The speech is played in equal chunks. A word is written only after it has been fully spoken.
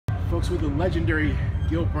folks, with the legendary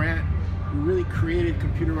Gil Brandt, who really created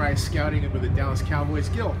computerized scouting with the Dallas Cowboys.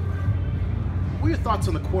 Gil, what are your thoughts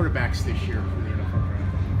on the quarterbacks this year for the NFL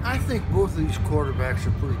Draft? I think both of these quarterbacks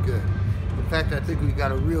are pretty good. In fact, I think we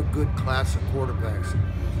got a real good class of quarterbacks.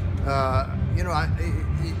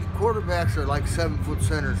 Quarterbacks are like 7-foot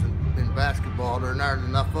centers in basketball. There aren't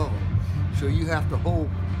enough of them. So you have to hope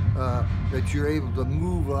that you're able to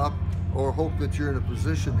move up, or hope that you're in a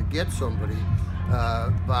position to get somebody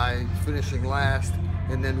by finishing last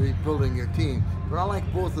and then rebuilding your team. But I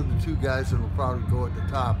like both of the two guys that will probably go at the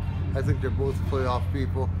top. I think they're both playoff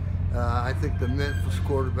people. I think the Memphis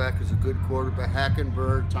quarterback is a good quarterback.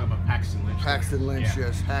 Hackenberg. Talking about Paxton Lynch. Paxton Lynch, yeah.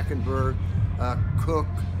 Yes. Hackenberg, Cook.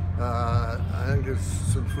 I think there's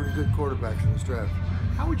some pretty good quarterbacks in this draft.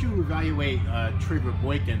 How would you evaluate Trevor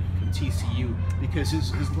Boykin from TCU? Because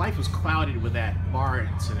his life was clouded with that bar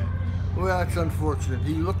incident. Well, it's unfortunate.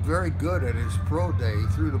 He looked very good at his pro day. He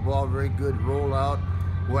threw the ball very good, rollout,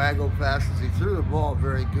 waggle passes. He threw the ball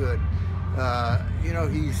very good.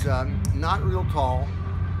 He's not real tall,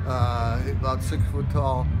 about 6 foot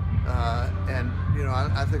tall, and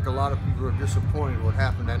I think a lot of people are disappointed what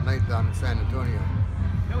happened that night down in San Antonio.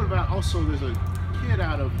 And what about also there's a kid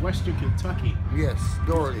out of Western Kentucky. Yes,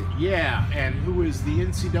 Doherty. Yeah, and who was the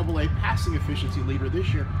NCAA passing efficiency leader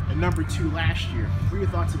this year and #2 last year. What are your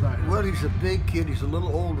thoughts about him? Well, he's a big kid. He's a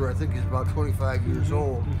little older. I think he's about 25 years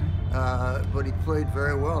old. But he played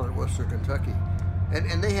very well at Western Kentucky.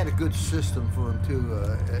 And they had a good system for him, too,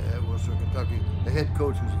 at Western Kentucky. The head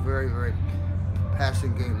coach was very, very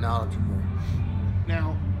passing game knowledgeable.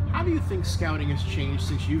 Now, how do you think scouting has changed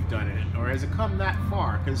since you've done it? Or has it come that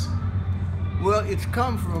far? Well, it's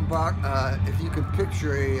come from about, if you can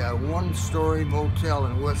picture a one-story motel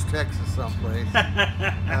in West Texas someplace,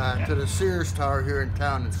 to the Sears Tower here in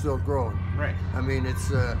town and still growing. Right. I mean,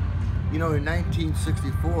 it's, in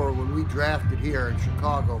 1964, when we drafted here in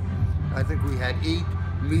Chicago, I think we had 8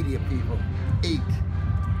 media people. 8.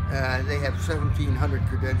 They have 1,700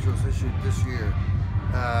 credentials this year.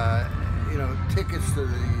 Tickets to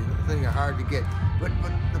the thing are hard to get. But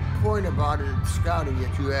the point about it, scouting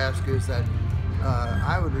that you ask, is that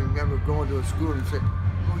I would remember going to a school and say,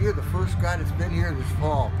 "Oh, you're the first guy that's been here this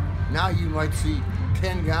fall." Now you might see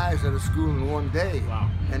 10 guys at a school in one day. Wow.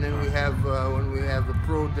 And then we have when we have the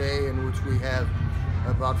pro day, in which we have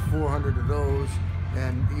about 400 of those,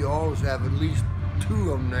 and you always have at least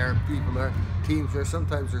 2 of them there, people there, teams there.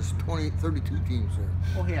 Sometimes there's 32 teams there.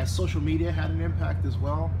 Oh yeah, social media had an impact as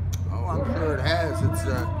well? Oh, I'm sure it has. It's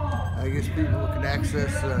I guess people can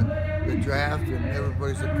access the draft and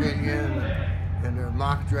everybody's opinion and their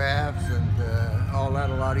mock drafts and all that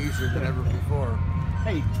a lot easier than ever before.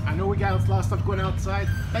 Hey, I know we got a lot of stuff going outside.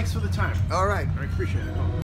 Thanks for the time. All right. I appreciate it.